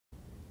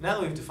Now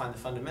that we've defined the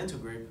fundamental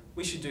group,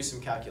 we should do some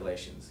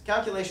calculations.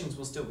 Calculations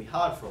will still be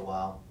hard for a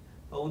while,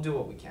 but we'll do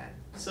what we can.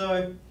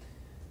 So,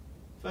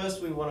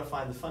 first we want to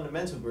find the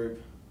fundamental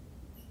group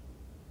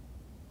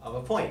of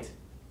a point.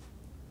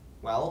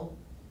 Well,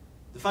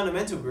 the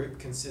fundamental group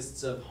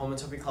consists of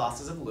homotopy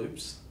classes of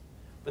loops,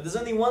 but there's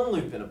only one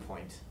loop in a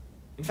point.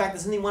 In fact,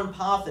 there's only one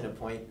path in a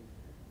point,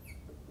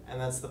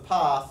 and that's the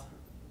path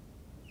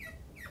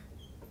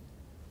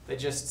that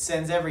just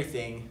sends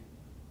everything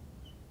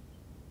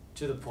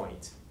to the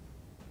point,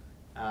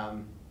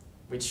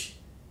 which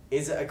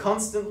is a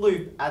constant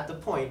loop at the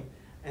point.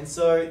 And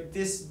so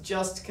this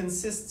just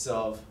consists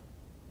of,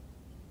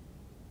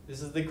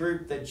 this is the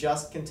group that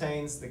just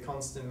contains the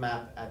constant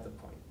map at the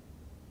point,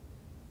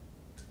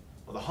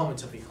 or the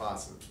homotopy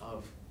class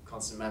of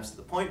constant maps at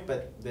the point,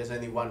 but there's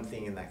only one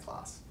thing in that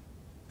class.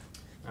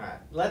 Alright,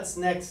 let's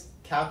next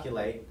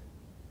calculate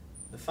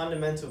the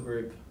fundamental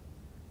group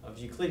of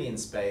Euclidean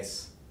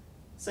space,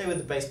 say with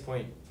the base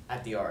point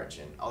at the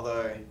origin,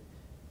 although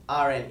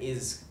Rn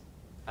is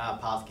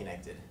path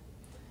connected.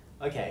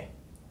 Okay,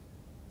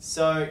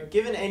 so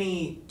given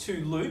any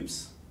two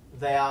loops,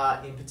 they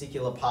are in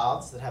particular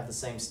paths that have the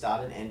same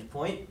start and end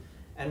point,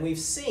 and we've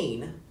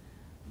seen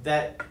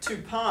that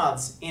two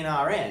paths in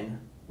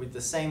Rn with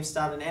the same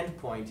start and end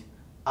point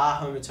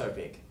are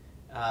homotopic.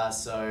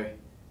 So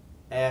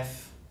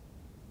F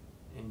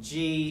and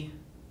G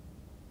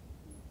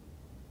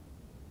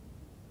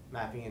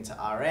mapping into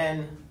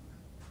Rn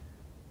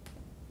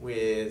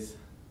with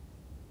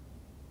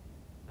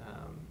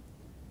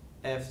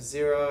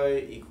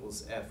F0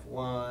 equals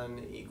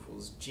F1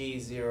 equals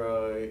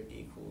G0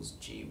 equals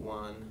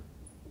G1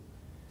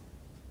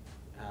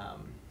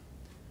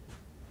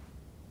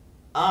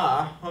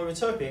 are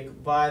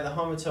homotopic by the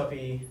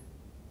homotopy,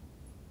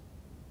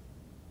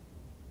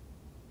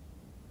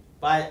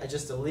 by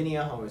just a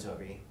linear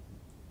homotopy.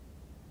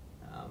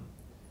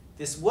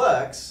 This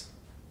works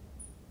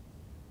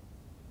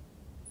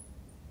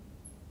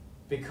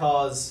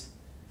because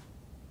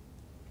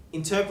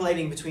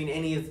interpolating between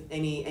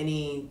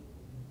any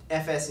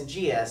Fs and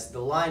Gs, the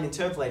line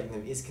interpolating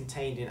them is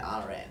contained in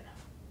Rn.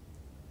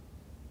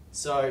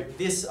 So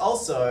this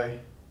also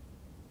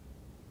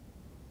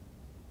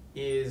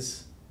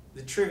is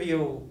the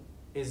trivial,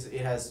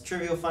 it has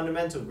trivial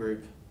fundamental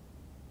group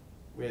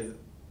with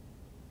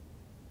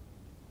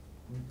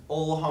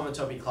all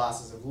homotopy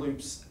classes of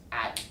loops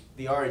at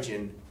the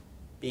origin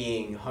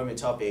being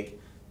homotopic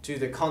to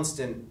the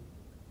constant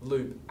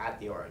loop at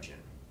the origin.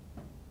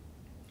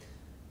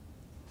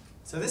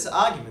 So this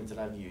argument that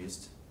I've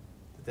used,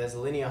 that there's a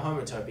linear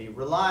homotopy,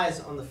 relies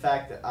on the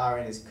fact that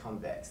Rn is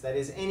convex. That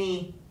is,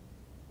 any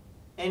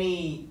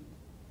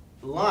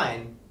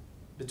line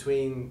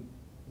between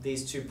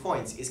these 2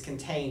 points is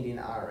contained in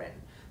Rn.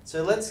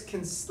 So let's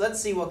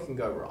see what can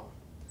go wrong.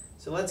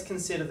 So let's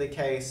consider the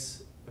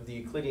case of the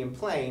Euclidean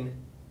plane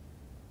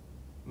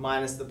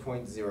minus the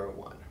point 0,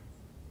 1.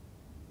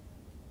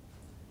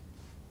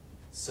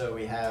 So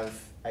we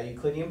have a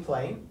Euclidean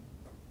plane.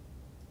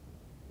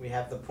 We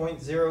have the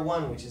point 0,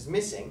 1, which is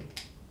missing.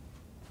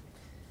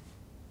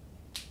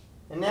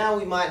 And now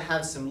we might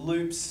have some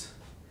loops,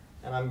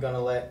 and I'm going to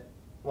let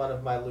one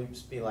of my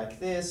loops be like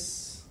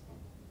this.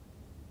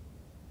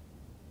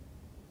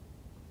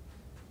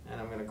 And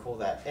I'm going to call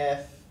that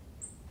F.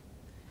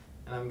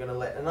 And I'm going to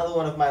let another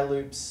one of my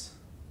loops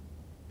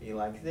be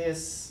like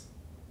this.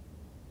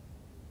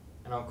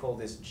 And I'll call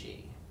this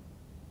G.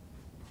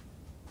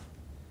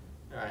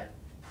 Alright,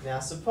 now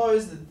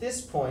suppose that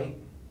this point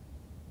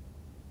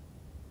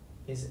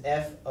is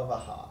F of a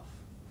half,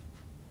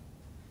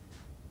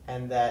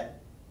 and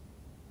that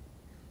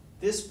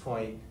this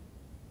point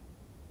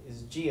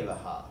is G of a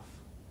half.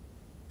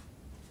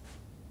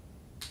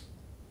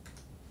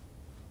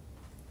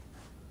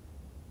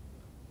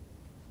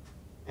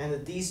 And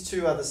that these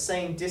two are the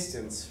same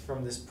distance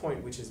from this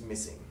point which is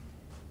missing.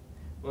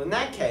 Well, in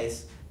that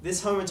case,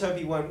 this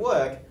homotopy won't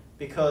work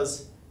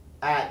because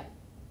at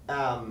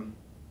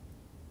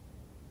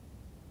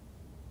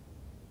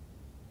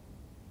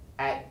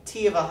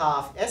T of a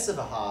half, S of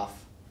a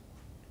half,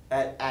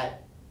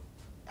 at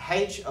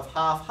H of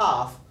half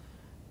half,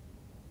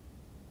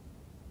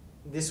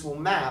 this will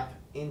map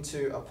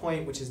into a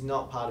point which is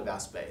not part of our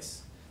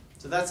space.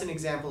 So that's an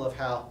example of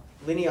how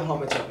linear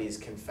homotopies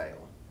can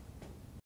fail.